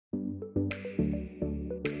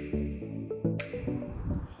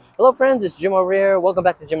Hello friends, it's Jim O'Rear. Welcome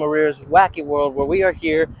back to Jim O'Rear's Wacky World, where we are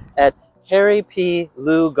here at Harry P.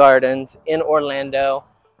 Lou Gardens in Orlando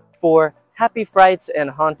for Happy Frights and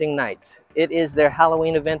Haunting Nights. It is their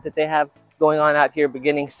Halloween event that they have going on out here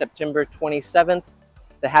beginning September 27th.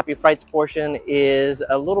 The Happy Frights portion is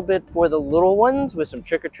a little bit for the little ones with some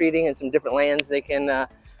trick-or-treating and some different lands they can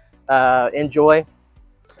enjoy.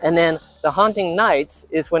 And then the Haunting Nights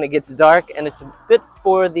is when it gets dark, and it's a bit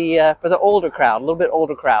for the older crowd, a little bit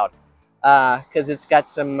older crowd, because it's got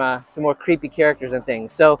some more creepy characters and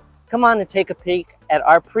things. So come on and take a peek at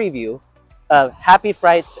our preview of Happy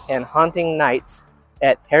Frights and Haunting Nights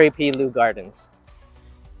at Harry P. Lou Gardens.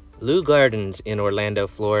 Lou Gardens in Orlando,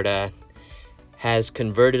 Florida has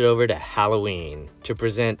converted over to Halloween to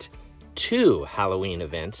present two Halloween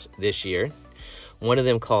events this year. One of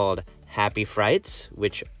them called Happy Frights,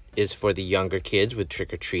 which is for the younger kids with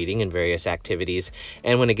trick-or-treating and various activities.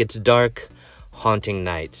 And when it gets dark, Haunting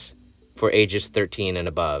Nights for ages 13 and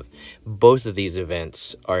above. Both of these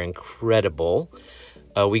events are incredible.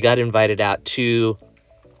 We got invited out to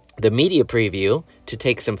the media preview to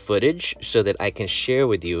take some footage so that I can share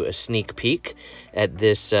with you a sneak peek at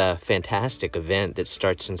this fantastic event that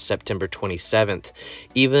starts on September 27th.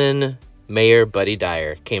 Even Mayor Buddy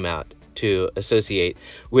Dyer came out to associate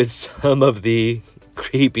with some of the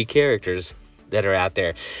creepy characters that are out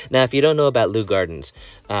there. Now, if you don't know about Lou Gardens,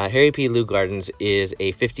 Harry P. Lou Gardens is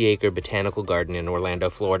a 50-acre botanical garden in Orlando,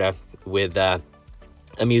 Florida, with a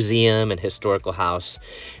museum and historical house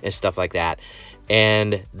and stuff like that.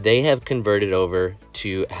 And they have converted over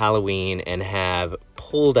to Halloween and have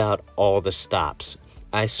pulled out all the stops.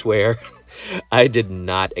 I swear, I did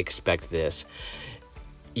not expect this.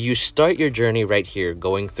 You start your journey right here,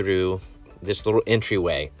 going through this little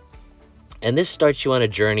entryway. And this starts you on a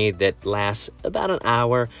journey that lasts about an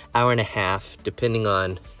hour, hour and a half, depending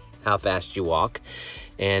on how fast you walk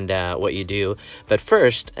and what you do. But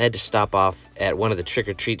first, I had to stop off at one of the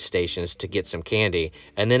trick-or-treat stations to get some candy.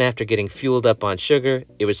 And then after getting fueled up on sugar,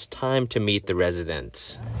 it was time to meet the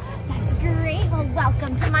residents. That's great. Well,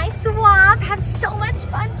 welcome to my swamp. Have so much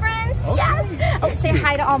fun, friends. Okay. Yes. Oh, say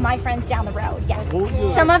hi to all my friends down the road. Yes. Oh,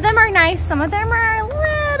 yeah. Some of them are nice. Some of them are a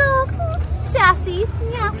little sassy.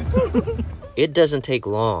 Yeah. It doesn't take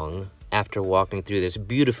long after walking through this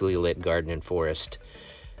beautifully lit garden and forest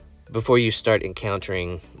before you start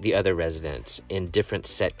encountering the other residents in different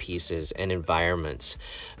set pieces and environments,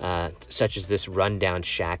 such as this rundown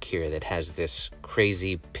shack here that has this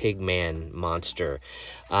crazy pigman monster.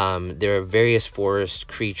 There are various forest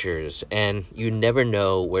creatures, and you never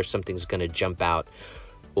know where something's going to jump out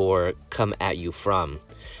or come at you from.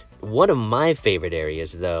 One of my favorite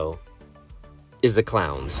areas, though, is the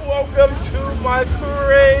clowns. Welcome to my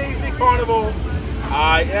crazy carnival.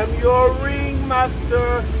 I am your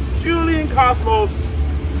ringmaster, Julian Cosmos.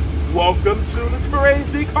 Welcome to the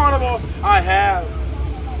crazy carnival. I have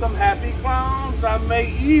some happy clowns. I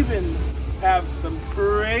may even have some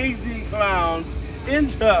crazy clowns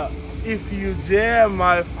enter if you dare,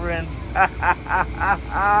 my friend.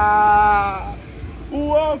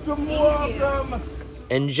 Welcome, welcome.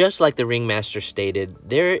 And just like the ringmaster stated,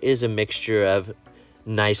 there is a mixture of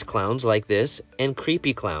nice clowns like this and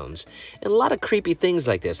creepy clowns. And a lot of creepy things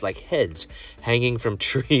like this, like heads hanging from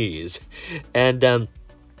trees. And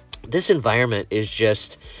this environment is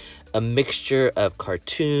just a mixture of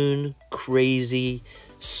cartoon, crazy,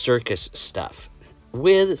 circus stuff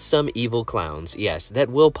with some evil clowns, yes, that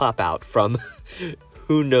will pop out from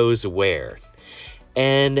who knows where.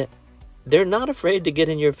 And they're not afraid to get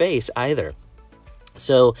in your face either.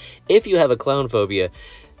 So if you have a clown phobia,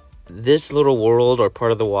 this little world or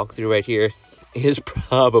part of the walkthrough right here is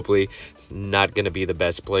probably not going to be the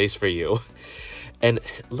best place for you. And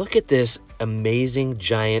look at this amazing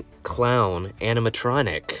giant clown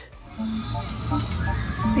animatronic.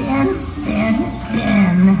 Spin, spin,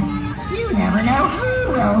 spin. You never know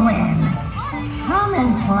who will win. Come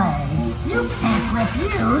and play. You can't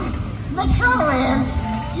refuse. The trouble is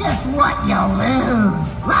just what you'll lose.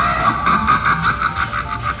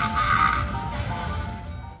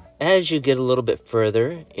 As you get a little bit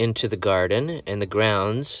further into the garden and the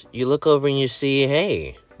grounds, you look over and you see,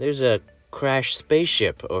 hey, there's a crashed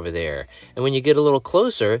spaceship over there. And when you get a little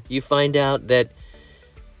closer, you find out that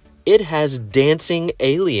it has dancing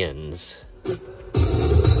aliens.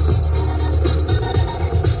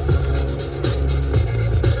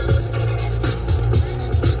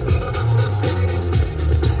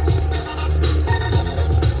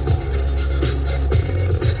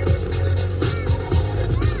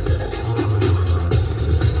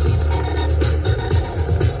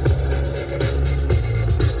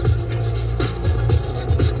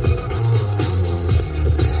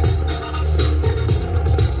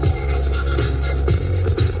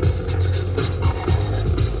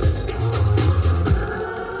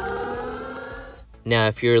 Now,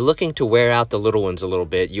 if you're looking to wear out the little ones a little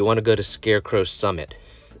bit, you want to go to Scarecrow Summit.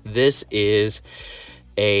 This is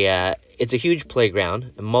it's a huge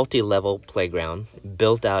playground, a multi-level playground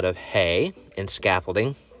built out of hay and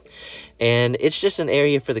scaffolding. And it's just an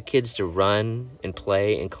area for the kids to run and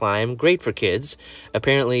play and climb. Great for kids.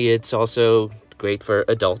 Apparently, it's also great for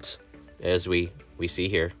adults, as we see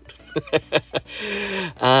here.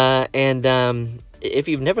 If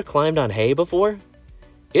you've never climbed on hay before,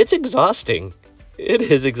 it's exhausting. It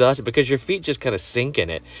is exhausting because your feet just kind of sink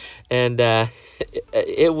in it. And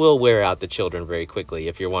it will wear out the children very quickly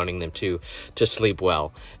if you're wanting them to sleep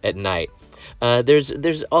well at night.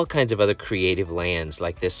 There's all kinds of other creative lands,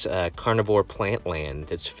 like this carnivore plant land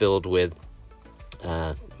that's filled with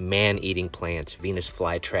man-eating plants, Venus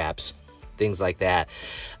flytraps, things like that.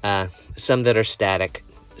 Some that are static,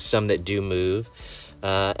 some that do move.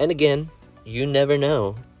 And again, you never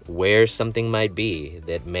know where something might be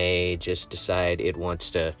that may just decide it wants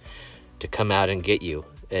to come out and get you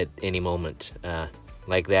at any moment,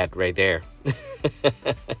 like that right there.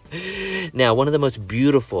 Now, one of the most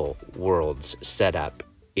beautiful worlds set up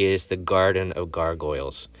is the Garden of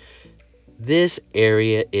Gargoyles. This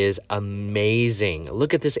area is amazing.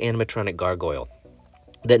 Look at this animatronic gargoyle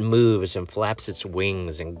that moves and flaps its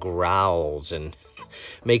wings and growls and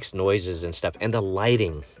makes noises and stuff, and the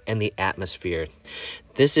lighting and the atmosphere.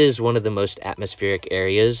 This is one of the most atmospheric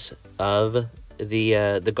areas of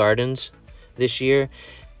the gardens this year,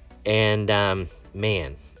 and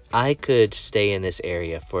man, I could stay in this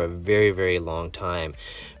area for a very, very long time.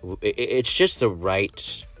 It's just the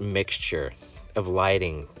right mixture of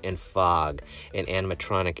lighting and fog and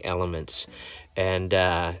animatronic elements, and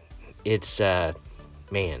it's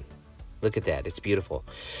man, look at that. It's beautiful.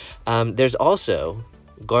 There's also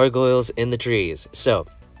gargoyles in the trees. So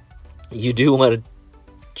you do want to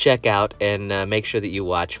check out and make sure that you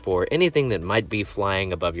watch for anything that might be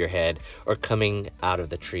flying above your head or coming out of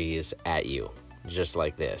the trees at you, just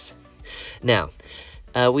like this. Now,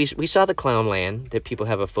 we saw the clown land that people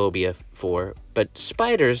have a phobia for, but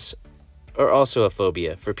spiders are also a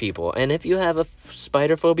phobia for people. And if you have a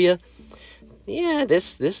spider phobia, yeah,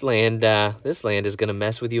 this land is going to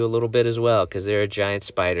mess with you a little bit as well, because there are giant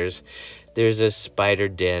spiders. There's a spider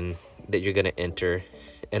den that you're going to enter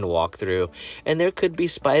and walk through, and there could be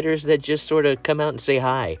spiders that just sort of come out and say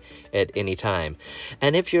hi at any time.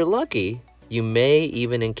 And if you're lucky, you may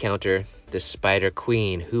even encounter the Spider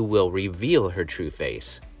Queen, who will reveal her true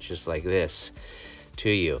face, just like this, to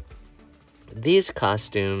you. These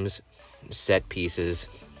costumes, set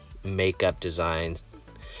pieces, makeup designs,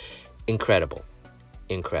 incredible.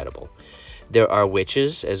 There are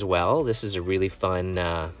witches as well. This is a really fun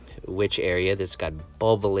witch area that's got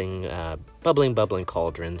bubbling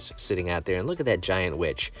cauldrons sitting out there. And look at that giant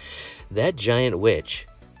witch. That giant witch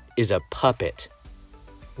is a puppet.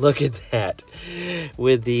 Look at that,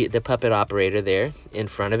 with the puppet operator there in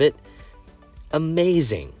front of it.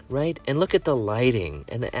 Amazing, right? And look at the lighting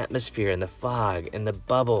and the atmosphere and the fog and the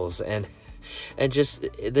bubbles and just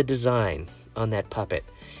the design on that puppet.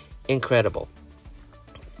 Incredible.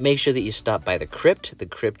 Make sure that you stop by the Crypt. The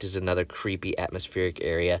Crypt is another creepy atmospheric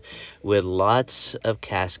area with lots of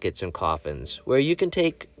caskets and coffins where you can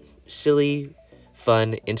take silly,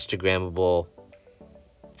 fun, Instagrammable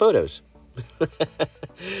photos.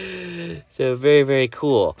 So very, very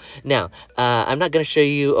cool. Now, I'm not going to show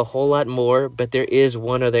you a whole lot more, but there is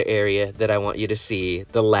one other area that I want you to see,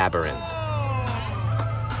 the Labyrinth.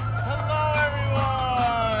 Hello,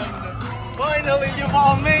 everyone! Finally, you've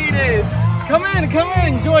all made it! Come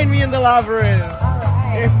in, join me in the Labyrinth,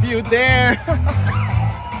 if you dare.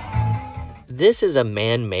 This is a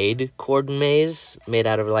man-made cordon maze made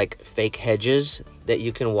out of like fake hedges that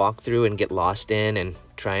you can walk through and get lost in and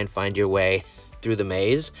try and find your way through the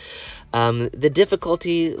maze. The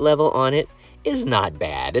difficulty level on it is not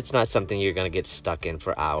bad. It's not something you're going to get stuck in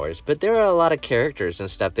for hours, but there are a lot of characters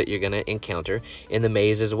and stuff that you're going to encounter in the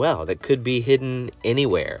maze as well that could be hidden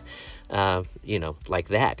anywhere, like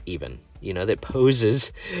that even. That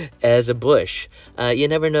poses as a bush. You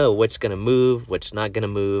never know what's going to move, what's not going to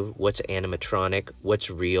move, what's animatronic,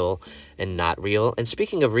 what's real and not real. And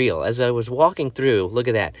speaking of real, as I was walking through, look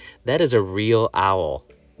at that. That is a real owl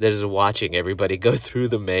that is watching everybody go through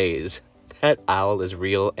the maze. That owl is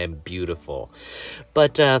real and beautiful.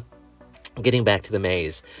 But getting back to the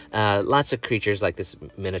maze, lots of creatures like this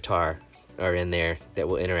minotaur are in there that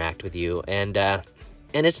will interact with you. And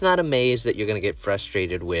And it's not a maze that you're going to get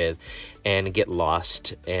frustrated with and get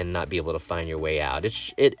lost and not be able to find your way out.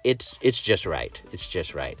 It's just right. It's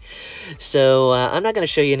just right. So I'm not going to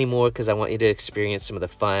show you anymore because I want you to experience some of the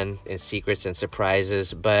fun and secrets and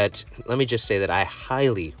surprises. But let me just say that I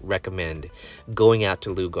highly recommend going out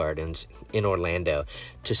to Lou Gardens in Orlando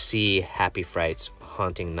to see Happy Frights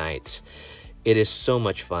Haunting Nights. It is so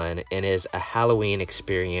much fun and is a Halloween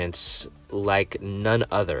experience like none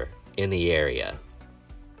other in the area.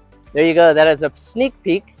 There you go. That is a sneak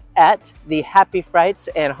peek at the Happy Frights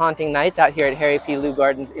and Haunting Nights out here at Harry P. Lou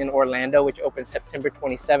Gardens in Orlando, which opens September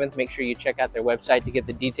 27th. Make sure you check out their website to get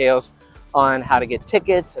the details on how to get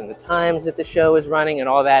tickets and the times that the show is running and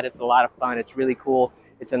all that. It's a lot of fun. It's really cool.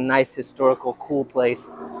 It's a nice, historical, cool place.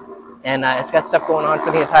 And it's got stuff going on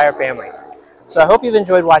for the entire family. So I hope you've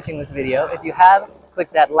enjoyed watching this video. If you have,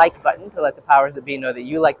 click that like button to let the powers that be know that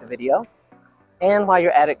you like the video. And while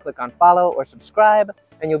you're at it, click on follow or subscribe,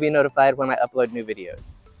 and you'll be notified when I upload new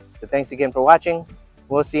videos. So thanks again for watching.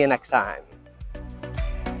 We'll see you next time.